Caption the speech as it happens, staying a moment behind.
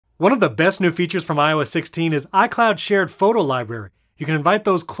One of the best new features from iOS 16 is iCloud Shared Photo Library. You can invite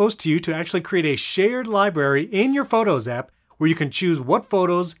those close to you to actually create a shared library in your Photos app where you can choose what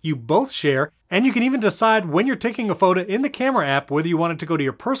photos you both share, and you can even decide when you're taking a photo in the camera app whether you want it to go to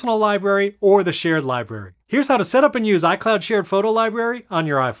your personal library or the shared library. Here's how to set up and use iCloud Shared Photo Library on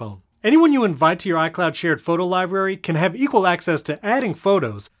your iPhone. Anyone you invite to your iCloud Shared Photo Library can have equal access to adding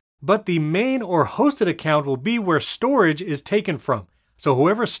photos, but the main or hosted account will be where storage is taken from. So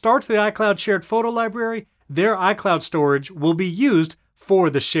whoever starts the iCloud Shared Photo Library, their iCloud storage will be used for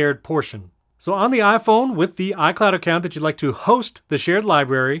the shared portion. So on the iPhone, with the iCloud account that you'd like to host the shared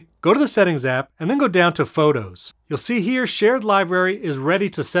library, go to the Settings app and then go down to Photos. You'll see here Shared Library is ready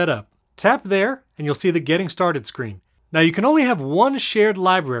to set up. Tap there and you'll see the Getting Started screen. Now you can only have one shared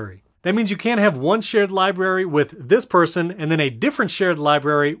library. That means you can't have one shared library with this person and then a different shared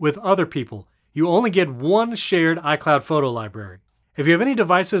library with other people. You only get one shared iCloud photo library. If you have any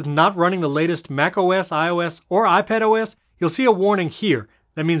devices not running the latest macOS, iOS, or iPadOS, you'll see a warning here.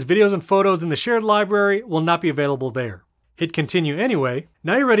 That means videos and photos in the shared library will not be available there. Hit continue anyway.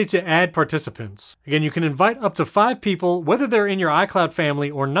 Now you're ready to add participants. Again, you can invite up to 5 people, whether they're in your iCloud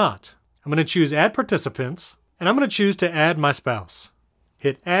family or not. I'm going to choose add participants, and I'm going to choose to add my spouse.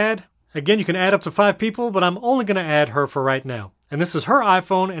 Hit add. Again, you can add up to 5 people, but I'm only going to add her for right now. And this is her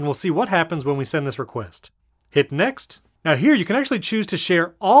iPhone, and we'll see what happens when we send this request. Hit next. Now here you can actually choose to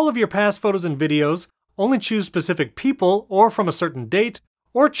share all of your past photos and videos, only choose specific people or from a certain date,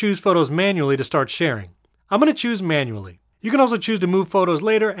 or choose photos manually to start sharing. I'm going to choose manually. You can also choose to move photos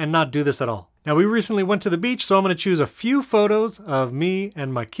later and not do this at all. Now we recently went to the beach, so I'm going to choose a few photos of me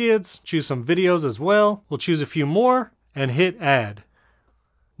and my kids, choose some videos as well. We'll choose a few more and hit add.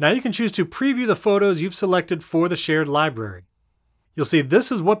 Now you can choose to preview the photos you've selected for the shared library. You'll see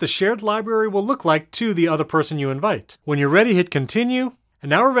this is what the shared library will look like to the other person you invite. When you're ready, hit continue. And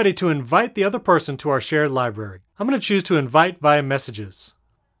now we're ready to invite the other person to our shared library. I'm going to choose to invite via messages.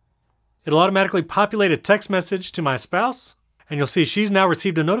 It'll automatically populate a text message to my spouse, and you'll see she's now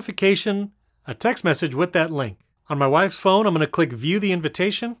received a notification, a text message with that link. On my wife's phone, I'm going to click view the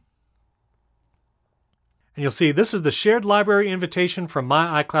invitation. And you'll see this is the shared library invitation from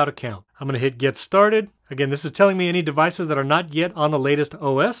my iCloud account. I'm going to hit get started. Again, this is telling me any devices that are not yet on the latest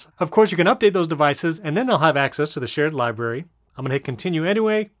OS. Of course, you can update those devices and then they'll have access to the shared library. I'm going to hit continue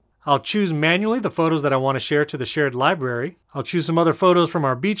anyway. I'll choose manually the photos that I want to share to the shared library. I'll choose some other photos from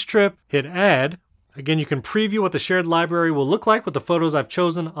our beach trip, hit add. Again, you can preview what the shared library will look like with the photos I've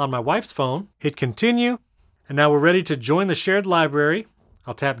chosen on my wife's phone. Hit continue. And now we're ready to join the shared library.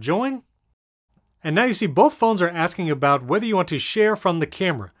 I'll tap join. And now you see both phones are asking about whether you want to share from the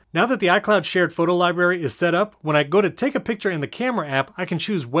camera. Now that the iCloud Shared Photo Library is set up, when I go to take a picture in the camera app, I can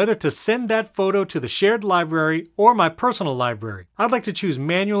choose whether to send that photo to the shared library or my personal library. I'd like to choose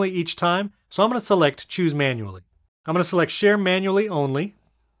manually each time, so I'm going to select choose manually. I'm going to select share manually only.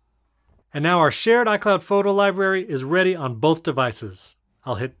 And now our shared iCloud Photo Library is ready on both devices.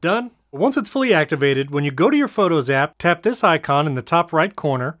 I'll hit done. Once it's fully activated, when you go to your Photos app, tap this icon in the top right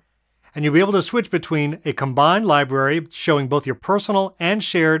corner, and you'll be able to switch between a combined library showing both your personal and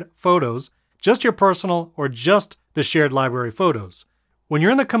shared photos, just your personal, or just the shared library photos. When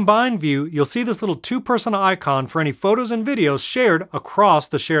you're in the combined view, you'll see this little 2-person icon for any photos and videos shared across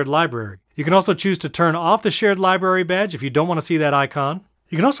the shared library. You can also choose to turn off the shared library badge if you don't want to see that icon.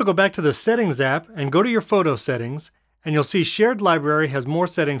 You can also go back to the Settings app and go to your photo settings, and you'll see Shared Library has more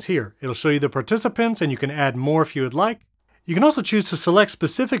settings here. It'll show you the participants and you can add more if you would like. You can also choose to select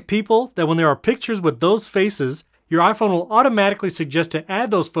specific people that when there are pictures with those faces, your iPhone will automatically suggest to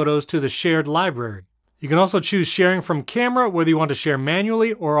add those photos to the shared library. You can also choose sharing from camera, whether you want to share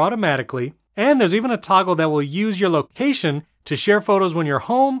manually or automatically. And there's even a toggle that will use your location to share photos when you're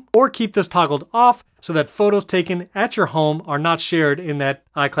home, or keep this toggled off so that photos taken at your home are not shared in that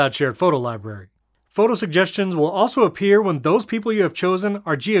iCloud Shared Photo Library. Photo suggestions will also appear when those people you have chosen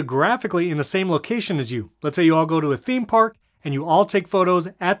are geographically in the same location as you. Let's say you all go to a theme park and you all take photos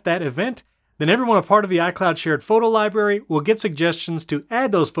at that event, then everyone a part of the iCloud Shared Photo Library will get suggestions to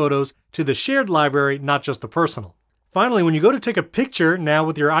add those photos to the shared library, not just the personal. Finally, when you go to take a picture now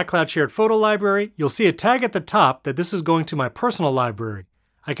with your iCloud Shared Photo Library, you'll see a tag at the top that this is going to my personal library.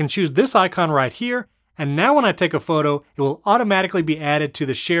 I can choose this icon right here, and now when I take a photo, it will automatically be added to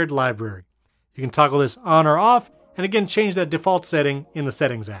the shared library. You can toggle this on or off, and again change that default setting in the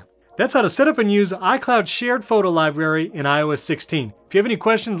Settings app. That's how to set up and use iCloud Shared Photo Library in iOS 16. If you have any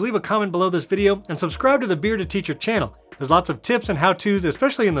questions, leave a comment below this video and subscribe to the Bearded Teacher channel. There's lots of tips and how-tos,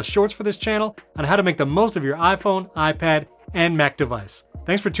 especially in the shorts for this channel, on how to make the most of your iPhone, iPad, and Mac device.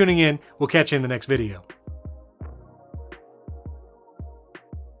 Thanks for tuning in. We'll catch you in the next video.